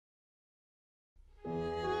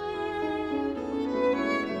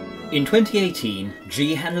In 2018,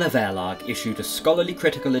 G. Henle Publishers issued a scholarly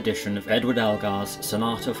critical edition of Edward Elgar's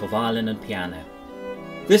Sonata for Violin and Piano.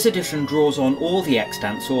 This edition draws on all the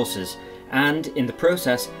extant sources and, in the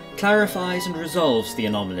process, clarifies and resolves the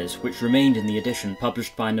anomalies which remained in the edition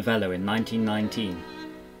published by Novello in 1919.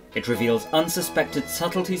 It reveals unsuspected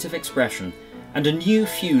subtleties of expression and a new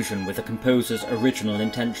fusion with the composer's original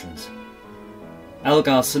intentions.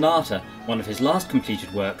 Elgar's Sonata, one of his last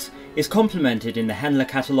completed works, is complemented in the Henle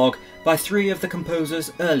catalogue by three of the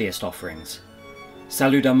composer's earliest offerings.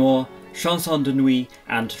 Salut d'amour, Chanson de nuit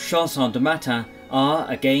and Chanson de matin are,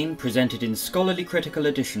 again, presented in scholarly critical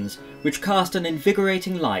editions which cast an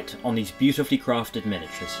invigorating light on these beautifully crafted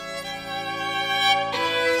miniatures.